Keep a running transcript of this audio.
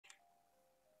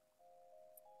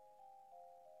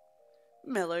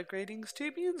Mellow greetings,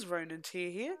 Tubians,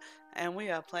 RononTyr here, and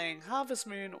we are playing Harvest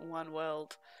Moon One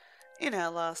World. In our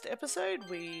last episode,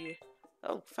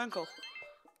 Oh, phone call.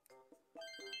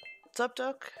 What's up,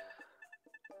 Doc?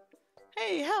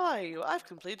 Hey, how are you? I've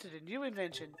completed a new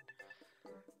invention.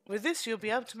 With this, you'll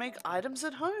be able to make items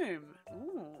at home.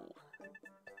 Ooh.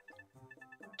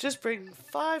 Just bring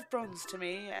 5 bronze to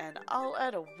me, and I'll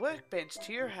add a workbench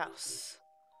to your house.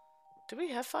 Do we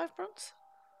have 5 bronze?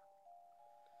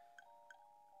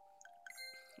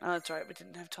 Oh, that's right, we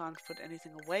didn't have time to put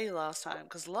anything away last time,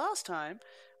 because last time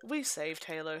we saved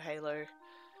Halo.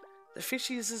 The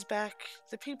fishies is back,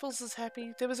 the peoples is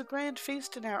happy, there was a grand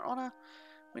feast in our honour.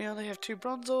 We only have 2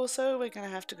 bronze ore, so we're going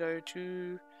to have to go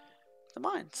to the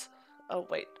mines. Oh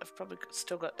wait, I've probably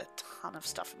still got a ton of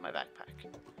stuff in my backpack.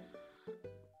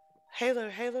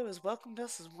 Halo has welcomed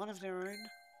us as one of their own.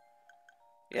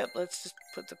 Yep, let's just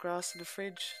put the grass in the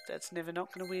fridge. That's never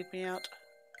not going to weird me out.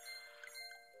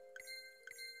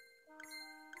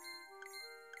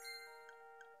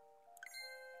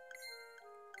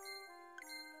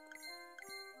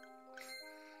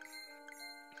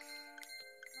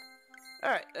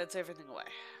 Alright, that's everything away.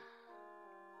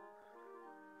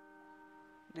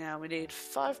 Now we need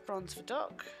 5 bronze for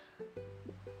Doc.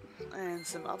 And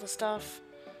some other stuff.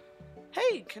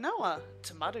 Hey, Kanoa!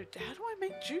 Tomato, how do I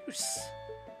make juice?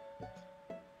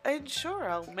 And sure,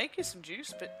 I'll make you some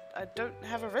juice, but I don't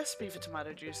have a recipe for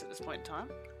tomato juice at this point in time.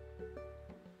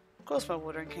 Of course my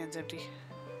watering can's empty.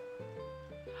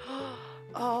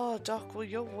 Oh, Doc, will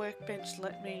your workbench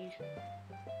let me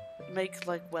make,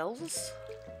 like, wells?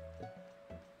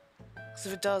 Because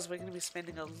if it does, we're going to be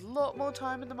spending a lot more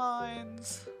time in the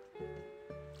mines.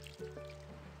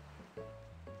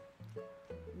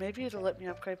 Maybe it'll let me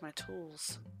upgrade my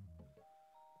tools.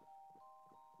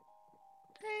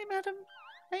 Hey, madam.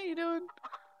 How you doing?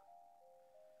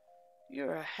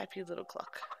 You're a happy little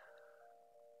clock.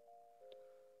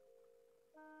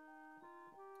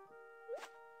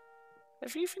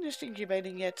 Have you finished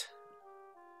incubating yet?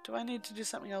 Do I need to do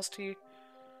something else to you?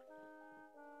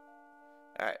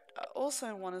 Alright, I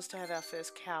also want us to have our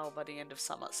first cow by the end of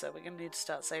summer, so we're going to need to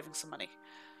start saving some money.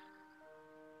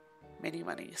 Many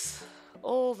monies.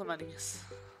 All the monies.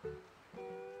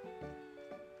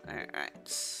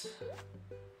 Alright.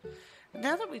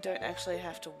 Now that we don't actually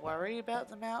have to worry about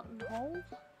the mountain hall,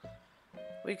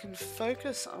 we can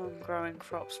focus on growing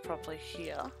crops properly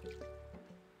here.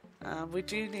 We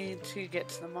do need to get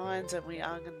to the mines, and we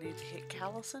are going to need to hit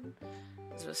Callison,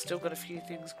 because we've still got a few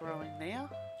things growing there.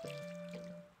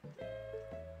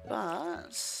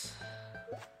 But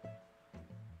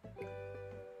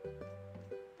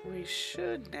we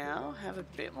should now have a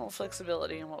bit more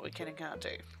flexibility in what we can and can't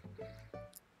do.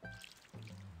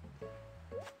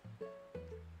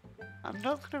 I'm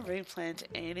not going to replant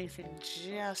anything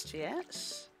just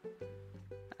yet.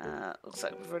 Looks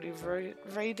like we've already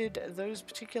raided those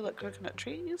particular coconut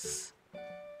trees.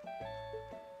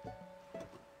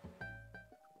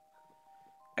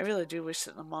 I really do wish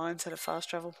that the mines had a fast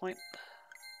travel point.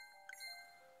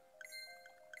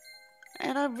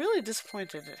 And I'm really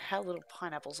disappointed at how little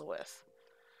pineapples are worth.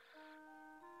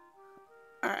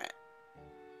 Alright.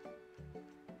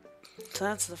 So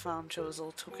that's the farm chores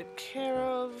all taken care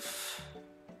of.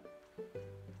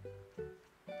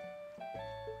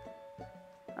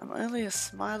 I'm only a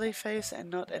smiley face and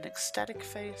not an ecstatic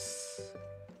face.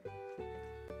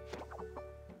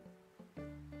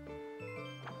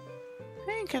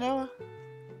 Hey, Kanoa.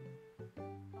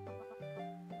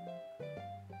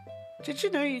 Did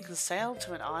you know you can sail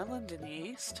to an island in the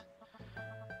east?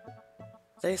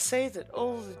 They say that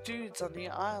all the dudes on the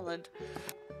island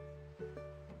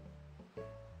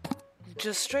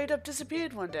just straight up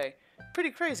disappeared one day.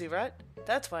 Pretty crazy, right?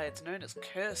 That's why it's known as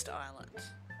Cursed Island.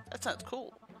 That sounds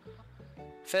cool.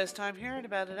 First time hearing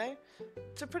about it, eh?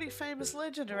 It's a pretty famous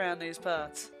legend around these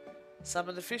parts. Some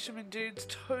of the fishermen dudes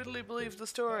totally believe the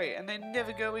story, and they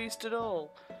never go east at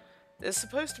all. There's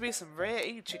supposed to be some rare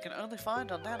eats you can only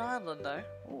find on that island, though.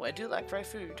 Oh, I do like rare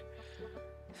food.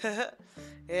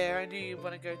 Yeah, I knew you'd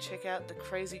want to go check out the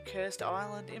crazy cursed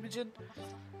island, Imojen.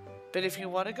 But if you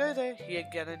want to go there, you're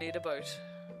gonna need a boat.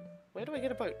 Where do I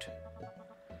get a boat?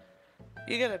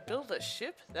 You gotta build a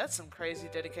ship? That's some crazy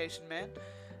dedication, man.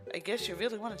 I guess you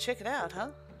really want to check it out, huh?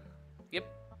 Yep.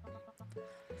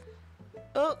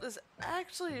 Oh, there's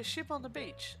actually a ship on the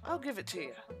beach. I'll give it to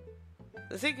you.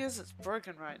 The thing is, it's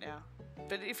broken right now.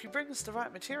 But if you bring us the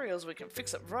right materials, we can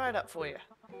fix it right up for you.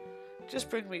 Just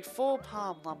bring me 4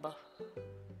 palm lumber.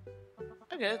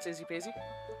 Okay, that's easy peasy.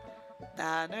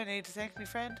 Nah, no need to thank me,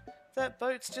 friend. That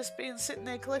boat's just been sitting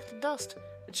there collecting dust.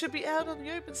 It should be out on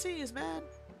the open seas, man.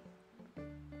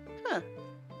 Huh.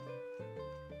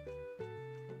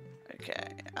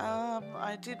 Okay,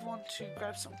 I did want to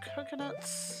grab some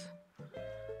coconuts.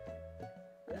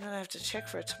 And then I have to check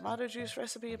for a tomato juice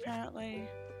recipe apparently.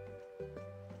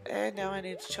 And now I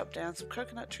need to chop down some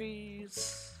coconut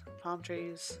trees, palm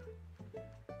trees,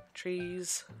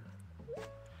 trees.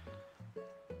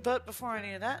 But before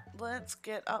any of that, let's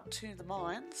get up to the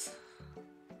mines.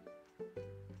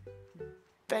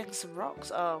 Bang some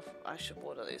rocks. Oh, I should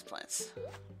water these plants.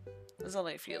 There's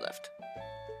only a few left.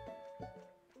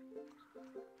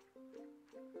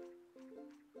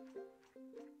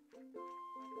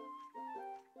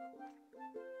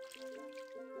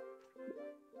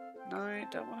 No,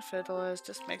 don't want to fertilize,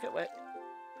 just make it wet.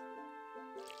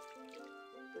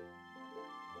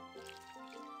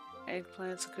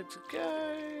 Eggplants are good to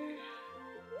go.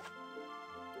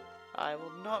 I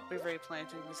will not be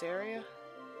replanting this area.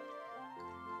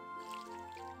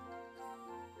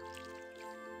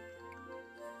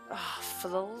 Ah, oh, for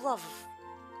the love of...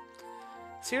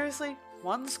 Seriously?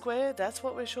 1 square? That's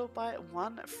what we're short by?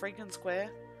 1 friggin' square?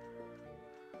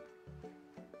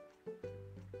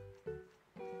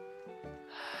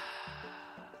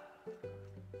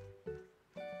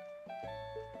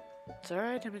 It's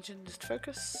alright, Imojen, just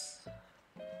focus.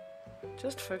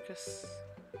 Just focus.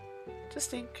 Just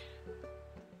think.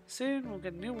 Soon we'll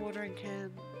get a new watering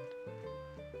can.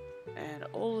 And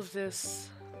all of this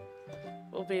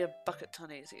will be a bucket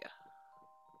ton easier.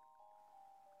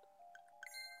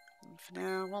 And for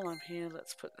now, while I'm here,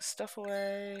 let's put the stuff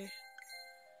away.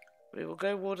 We will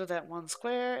go water that 1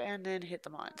 square and then hit the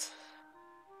mines.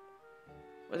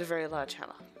 With a very large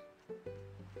hammer.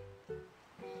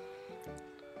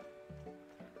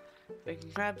 We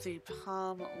can grab the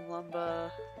palm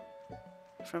lumber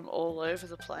from all over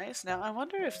the place. Now, I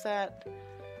wonder if that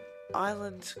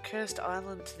island, cursed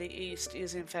island to the east,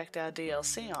 is in fact our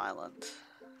DLC island.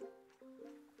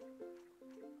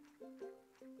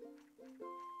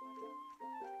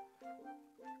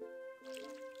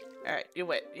 Alright, you're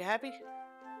wet. You happy?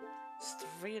 It's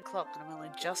 3 o'clock and I'm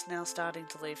only just now starting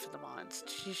to leave for the mines.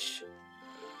 Sheesh.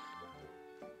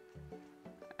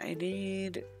 I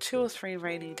need 2 or 3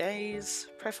 rainy days,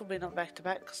 preferably not back to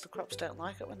back because the crops don't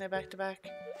like it when they're back to back.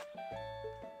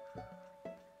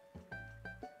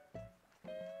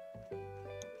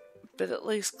 But at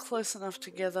least close enough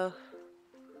together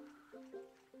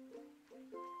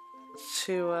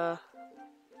to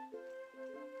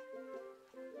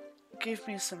give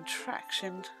me some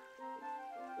traction.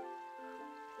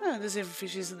 Oh, there's even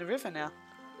fishies in the river now.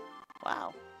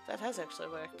 Wow, that has actually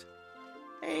worked.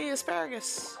 Hey,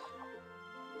 asparagus!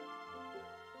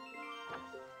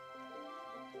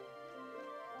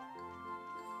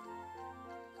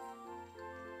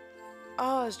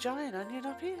 Oh, is Giant Onion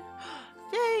up here?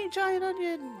 Yay, Giant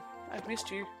Onion! I've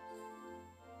missed you.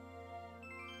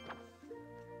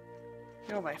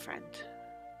 You're my friend.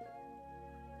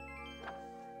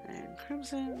 And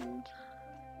Crimson.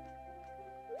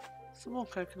 Some more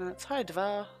coconuts. Hi,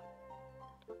 Dvar.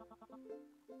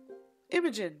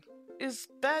 Imojen! It's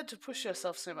bad to push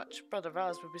yourself so much. Brother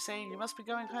Raz would be saying you must be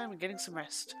going home and getting some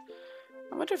rest.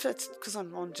 I wonder if that's because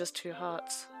I'm on just 2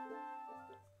 hearts.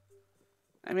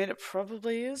 I mean, it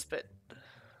probably is, but...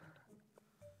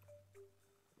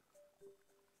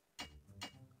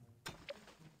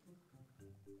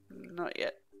 not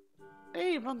yet.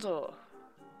 Hey, Monzo!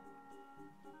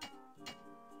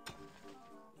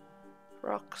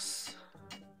 Rocks.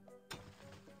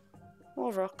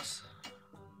 More rocks.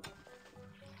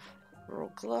 Raw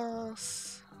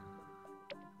glass.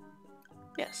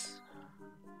 Yes.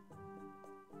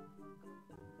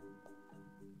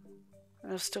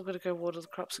 And I've still got to go water the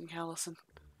crops in Callison.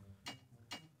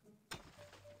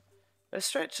 I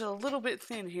stretched a little bit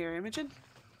thin here, Imojen.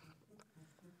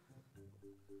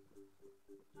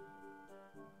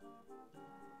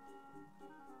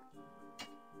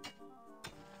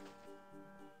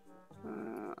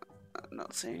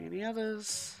 Not seeing any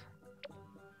others.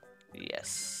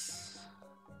 Yes.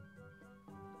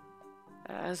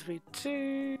 As we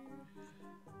do...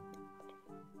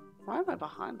 Why am I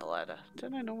behind the ladder?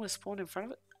 Don't I normally spawn in front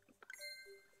of it?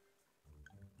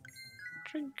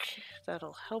 Drink.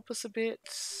 That'll help us a bit.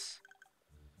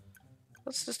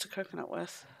 What's just a coconut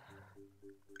worth?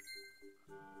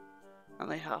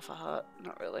 Only half a heart.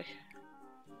 Not really.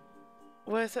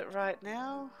 Worth it right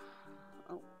now?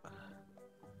 Oh.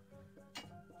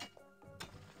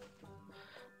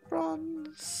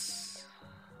 Bronze.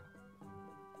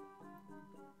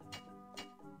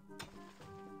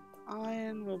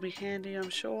 Iron will be handy, I'm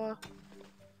sure.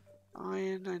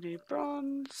 Iron, I need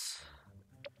bronze.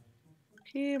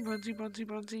 Here, bronzy, bronzy,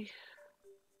 bronzy.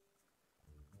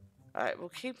 Alright, we'll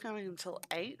keep going until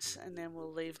 8 and then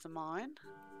we'll leave the mine.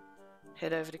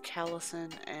 Head over to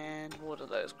Callison and water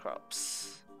those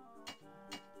crops.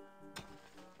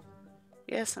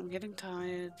 Yes, I'm getting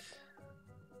tired.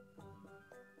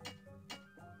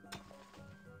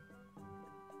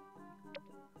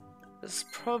 This is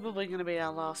probably going to be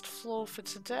our last floor for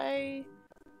today.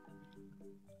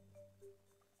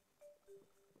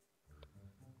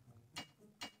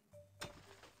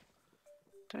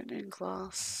 Don't need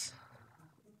glass.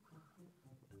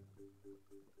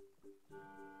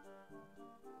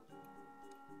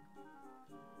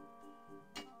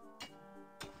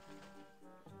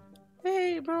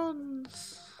 Hey,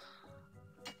 bronze!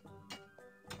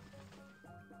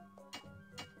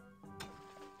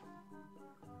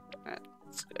 Alright,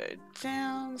 let's go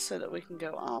down so that we can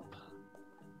go up.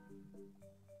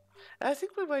 I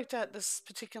think we worked out this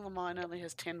particular mine only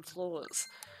has 10 floors,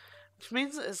 which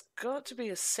means that there's got to be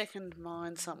a second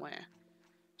mine somewhere,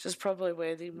 which is probably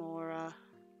where the more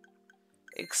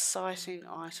exciting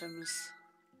items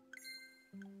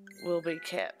will be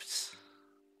kept.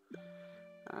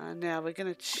 Now we're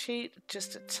going to cheat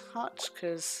just a touch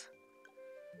because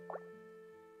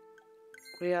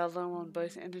we are low on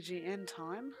both energy and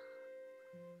time.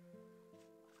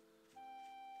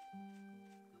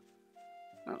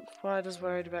 Not quite as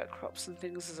worried about crops and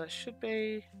things as I should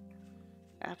be.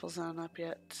 Apples aren't up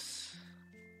yet.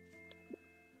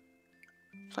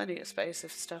 Plenty of space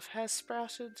if stuff has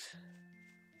sprouted.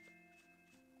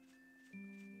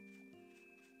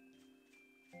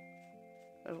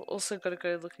 I've also got to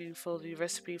go looking for the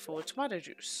recipe for tomato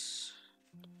juice.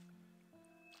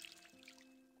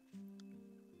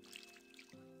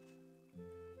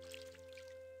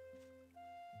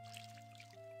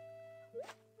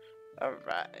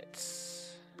 Alright.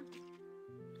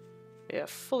 We are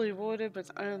fully watered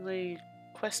with only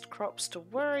quest crops to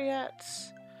worry at.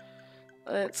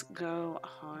 Let's go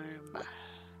home.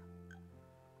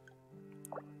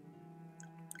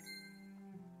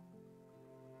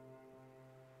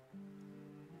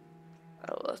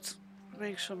 Oh, let's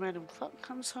make sure Madam Cluck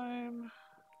comes home.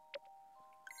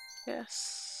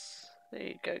 Yes. There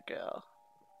you go, girl.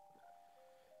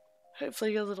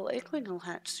 Hopefully your little eggling will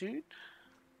hatch soon.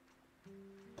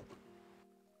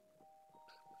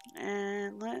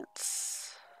 And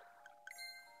let's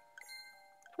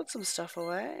put some stuff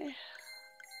away.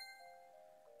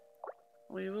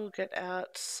 We will get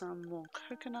out some more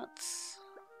coconuts.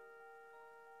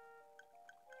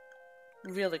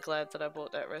 I'm really glad that I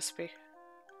bought that recipe.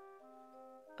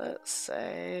 Let's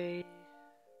say...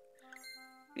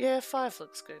 yeah, 5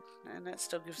 looks good. And that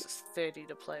still gives us 30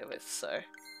 to play with, so...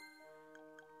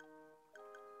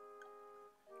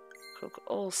 cook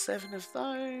all 7 of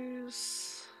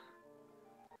those.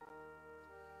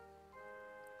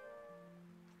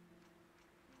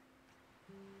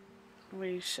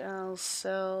 We shall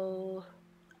sell...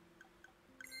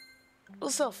 we'll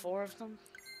sell 4 of them.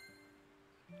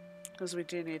 Because we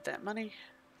do need that money.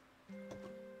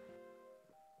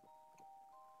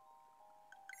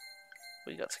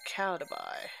 We got a cow to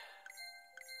buy.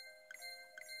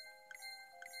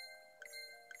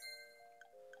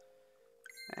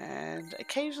 And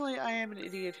occasionally I am an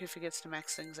idiot who forgets to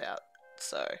max things out,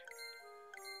 so...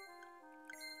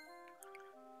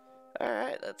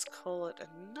 alright, let's call it a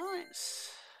night.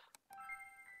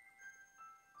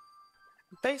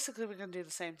 Basically we're going to do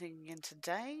the same thing again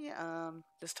today.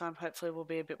 This time hopefully we'll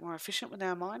be a bit more efficient with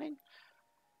our mining.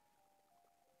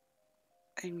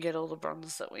 And get all the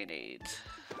bronze that we need.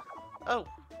 Oh!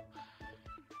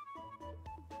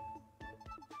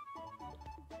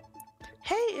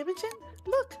 Hey Imojen!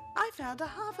 Look! I found a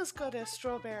harvest goddess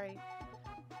strawberry!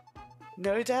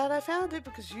 No doubt I found it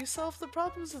because you solved the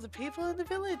problems of the people in the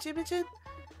village, Imojen.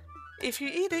 If you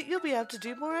eat it, you'll be able to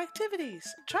do more activities.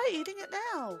 Try eating it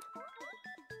now!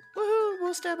 Woohoo!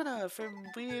 More stamina from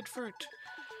weird fruit.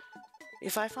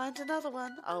 If I find another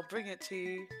one, I'll bring it to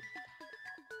you.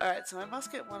 Alright, so I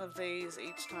must get one of these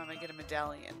each time I get a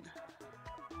medallion.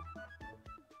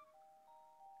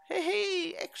 Hey,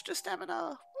 hey! Extra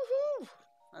stamina! Woohoo!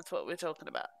 That's what we're talking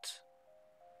about.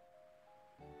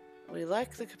 We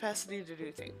like the capacity to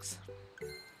do things.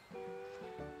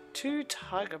 2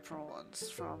 tiger prawns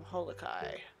from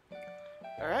Holokai.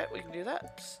 Alright, we can do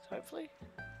that, hopefully.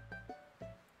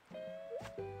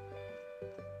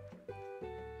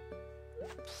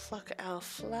 Pluck our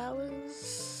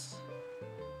flowers.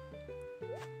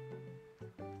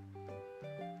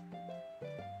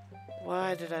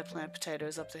 Why did I plant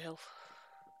potatoes up the hill?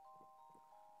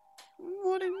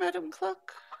 Morning, Madam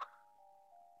Cluck.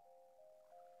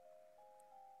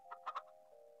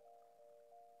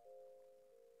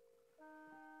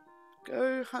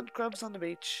 Go hunt grubs on the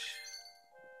beach.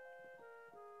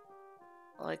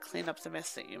 while I clean up the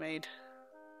mess that you made.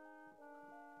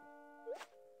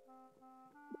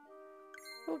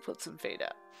 We'll put some feed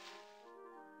out.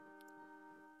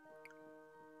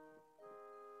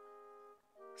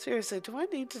 Seriously, do I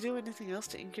need to do anything else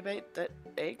to incubate that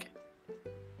egg?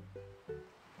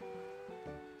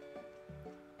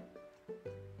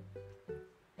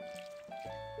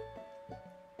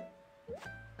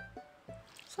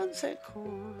 Sunset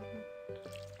corn.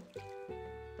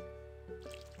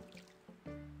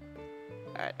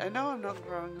 Alright, I know I'm not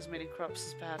growing as many crops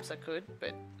as perhaps I could,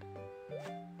 but...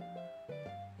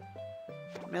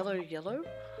 Mellow yellow?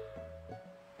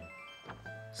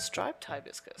 Striped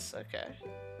hibiscus, okay.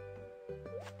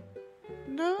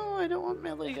 No, I don't want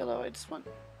mellow yellow, I just want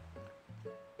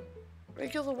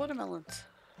regular watermelons.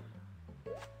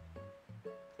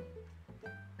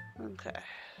 Okay.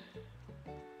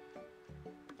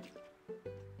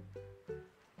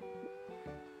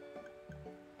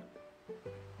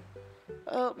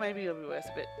 Oh, maybe it'll be worth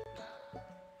a bit.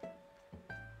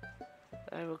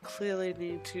 I will clearly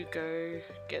need to go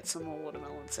get some more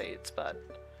watermelon seeds, but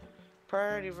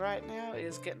priority right now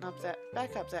is getting up that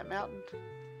back up that mountain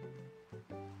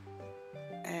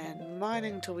and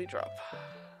mining till we drop.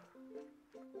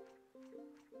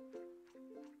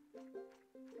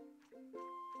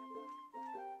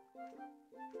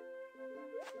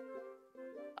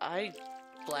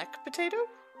 Black potato?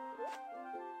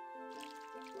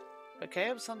 Okay,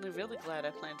 I'm suddenly really glad I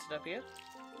planted up here.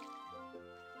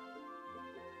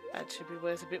 That should be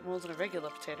worth a bit more than a regular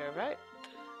potato, right?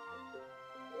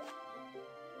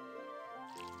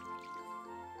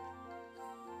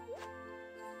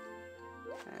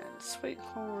 And sweet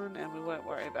corn, and we won't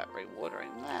worry about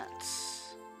rewatering that.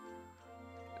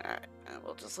 Alright, and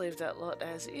we'll just leave that lot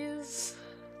as is.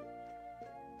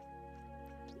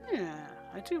 Yeah,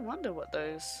 I do wonder what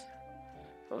those...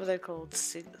 What were they called?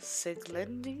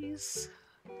 Seglendes?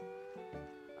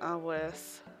 Are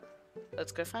worth.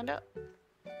 Let's go find out.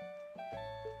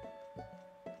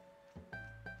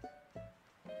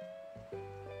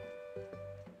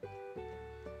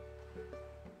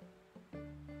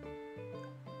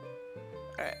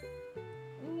 Alright.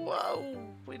 Whoa!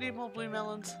 We need more blue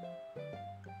melons.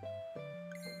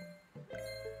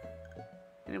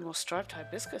 We need more striped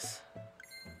hibiscus.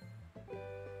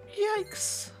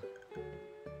 Yikes!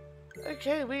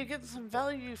 Okay, we're getting some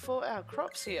value for our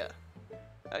crops here.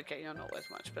 Okay, you're not worth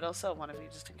much, but I'll sell one of you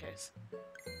just in case.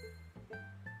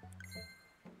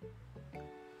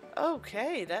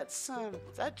 Okay, that's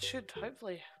that should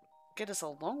hopefully get us a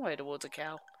long way towards a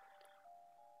cow.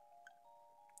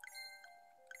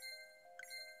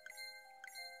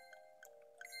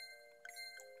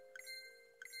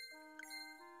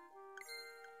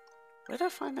 Where'd I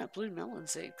find that blue melon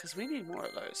seed? Because we need more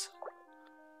of those.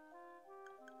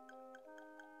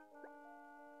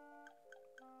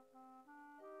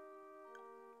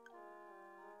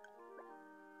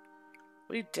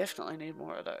 We definitely need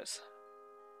more of those.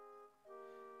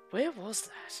 Where was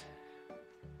that?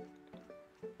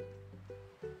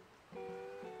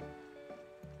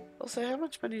 Also, how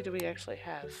much money do we actually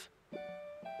have?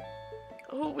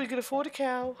 Oh, we could afford a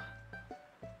cow.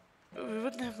 But we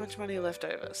wouldn't have much money left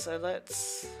over, so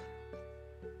let's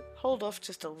hold off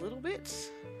just a little bit.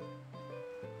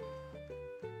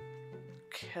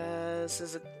 Because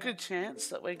there's a good chance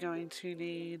that we're going to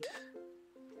need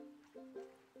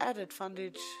added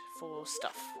fundage for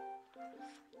stuff.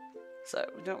 So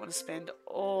we don't want to spend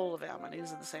all of our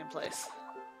monies in the same place.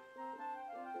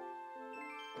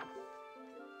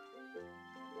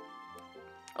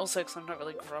 Also, because I'm not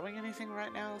really growing anything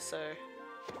right now, so...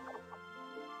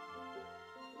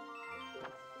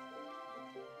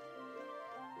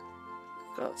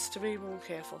 Gots to be more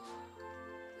careful.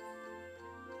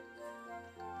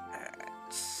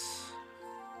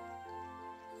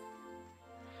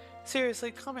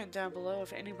 Seriously, comment down below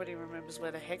if anybody remembers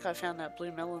where the heck I found that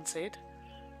blue melon seed.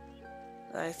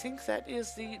 I think that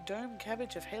is the dome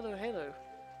cabbage of Halo Halo.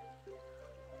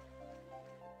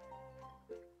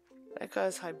 That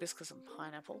guy's hibiscus and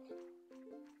pineapple.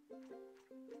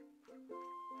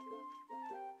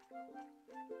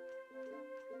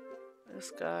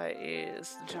 This guy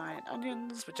is the giant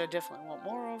onions, which I definitely want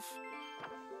more of.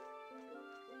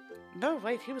 No,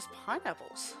 wait, he was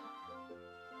pineapples.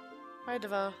 Hi,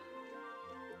 Deva.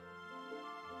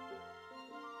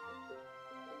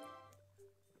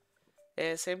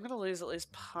 Yeah, see, I'm going to lose at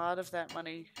least part of that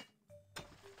money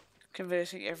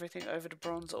converting everything over to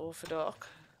bronze ore for Doc.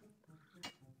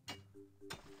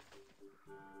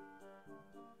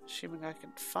 Assuming I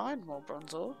can find more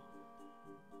bronze ore.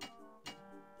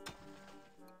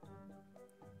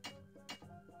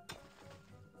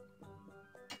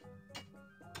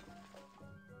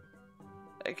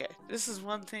 Okay, this is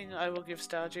one thing I will give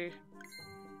Stardew.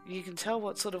 You can tell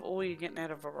what sort of ore you're getting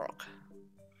out of a rock.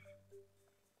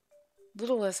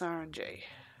 Little less RNG.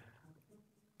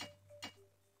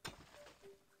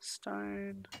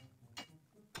 Stone.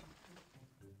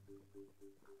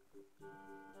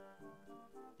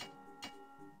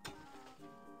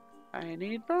 I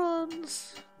need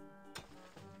bronze.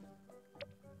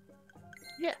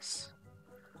 Yes.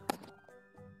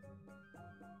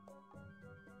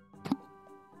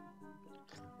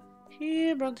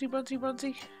 Here, bronzy, bronzy,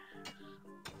 bronzy.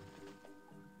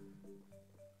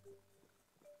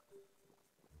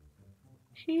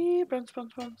 Here, bronze,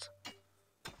 bronze, bronze.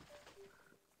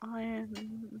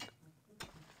 Iron.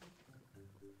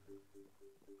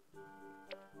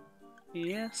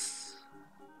 Yes.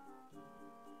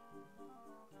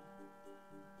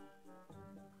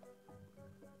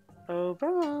 Oh,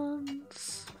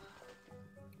 bronze.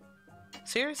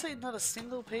 Seriously, not a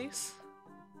single piece?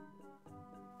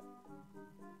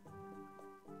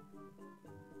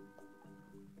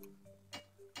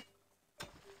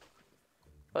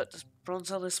 What, does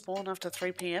bronze only spawn after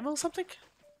 3 PM or something?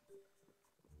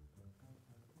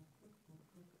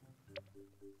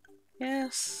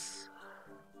 Yes.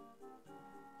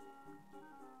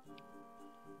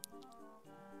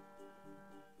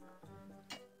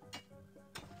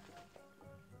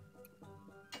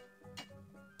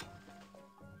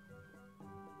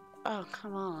 Oh,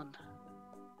 come on.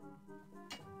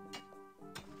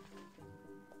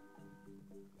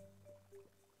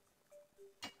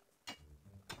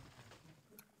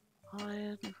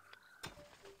 Iron.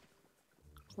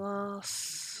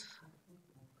 Glass.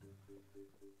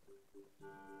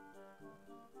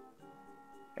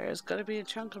 There's gotta be a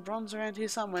chunk of bronze around here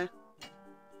somewhere.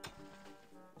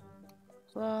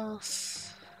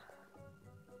 Glass.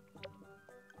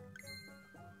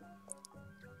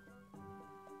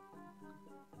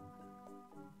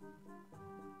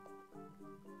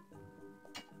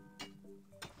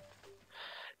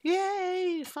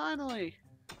 Yay! Finally!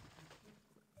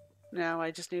 Now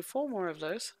I just need 4 more of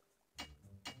those.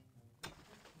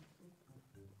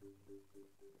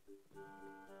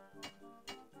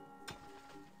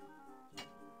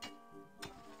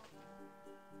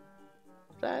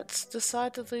 That's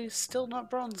decidedly still not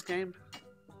bronze game.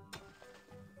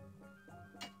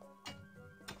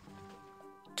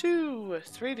 2,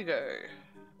 3 to go.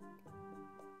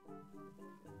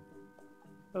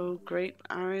 Oh, great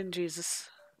iron Jesus.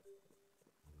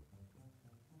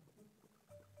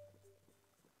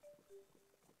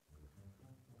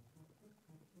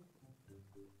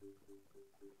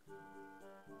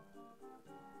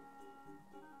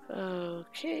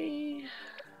 Okay.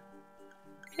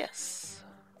 Yes.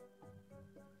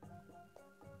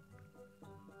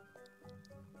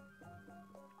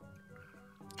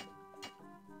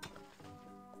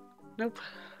 Nope.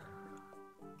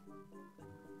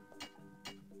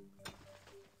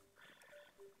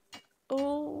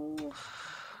 Oh,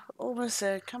 almost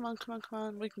there. Come on, come on, come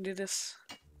on. We can do this.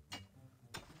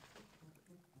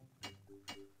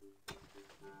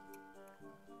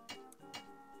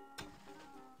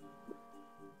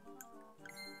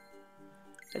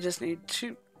 I just need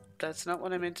 2. That's not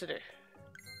what I meant to do.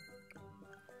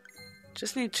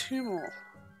 Just need 2 more.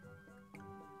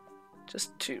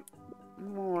 Just 2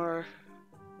 more.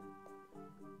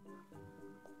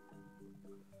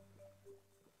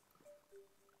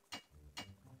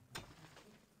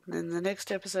 And then the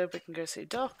next episode we can go see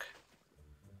Doc.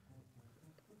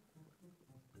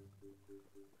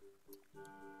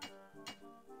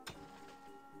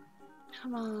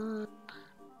 Come on.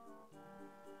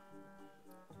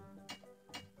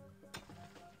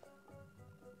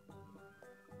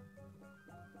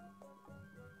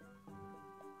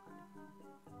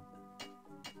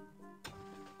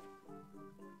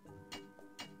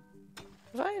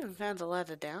 Have I even found the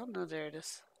ladder down? No, there it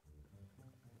is.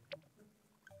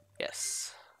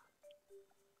 Yes.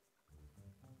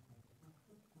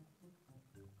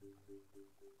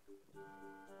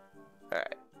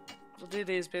 Alright. We'll do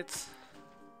these bits.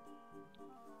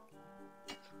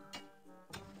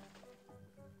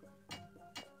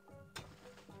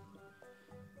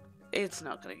 It's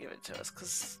not gonna give it to us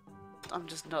because I'm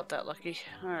just not that lucky.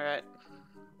 Alright.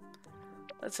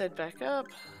 Let's head back up.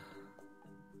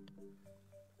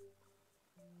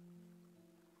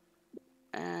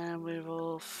 And we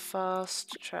will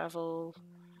fast travel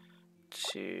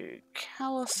to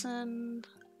Callison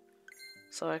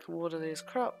so I can water these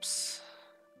crops.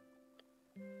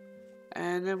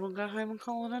 And then we'll go home and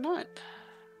call it a night.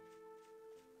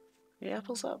 The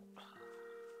apples up?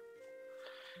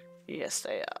 Yes,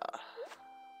 they are.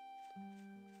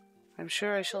 I'm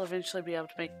sure I shall eventually be able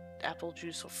to make apple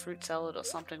juice or fruit salad or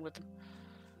something with them.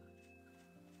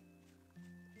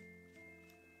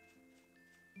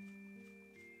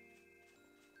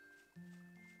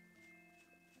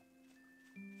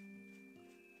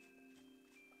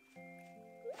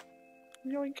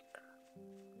 Yoink.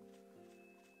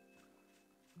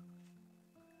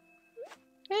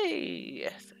 Hey!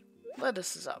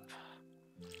 Lettuce is up.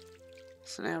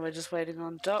 So now we're just waiting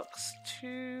on Doc's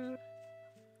 2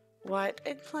 white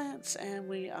eggplants and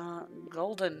we are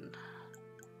golden.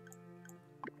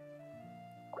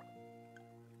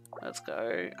 Let's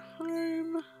go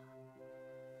home.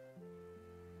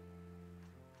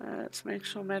 Let's make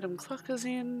sure Madam Cluck is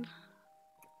in.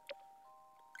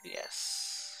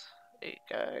 Yes. There you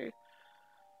go.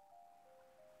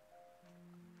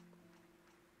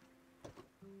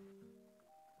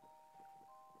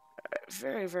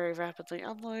 Very, very rapidly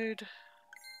unload.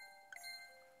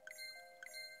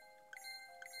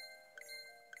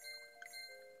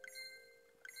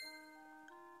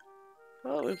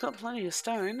 Well, we've got plenty of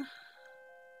stone.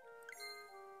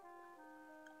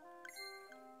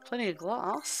 Plenty of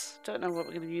glass. Don't know what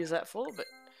we're going to use that for, but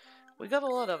we got a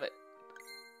lot of it.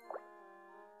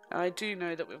 I do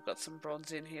know that we've got some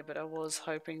bronze in here, but I was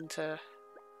hoping to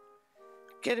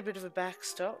get a bit of a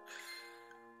backstock.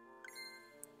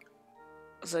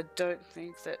 Because I don't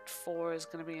think that 4 is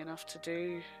going to be enough to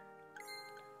do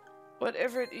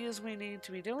whatever it is we need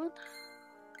to be doing.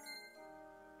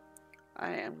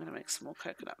 I am going to make some more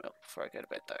coconut milk before I go to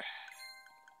bed though.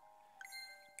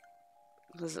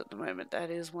 Because at the moment that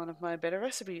is one of my better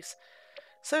recipes.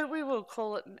 So we will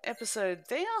call it an episode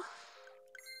there.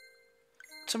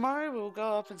 Tomorrow we'll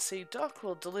go up and see Doc.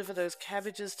 We'll deliver those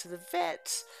cabbages to the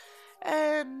vet.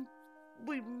 And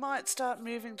we might start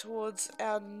moving towards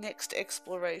our next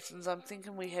explorations. I'm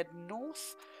thinking we head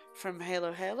north from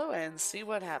Halo and see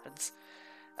what happens.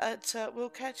 We'll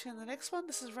catch you in the next one.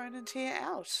 This is RononTyr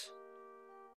out.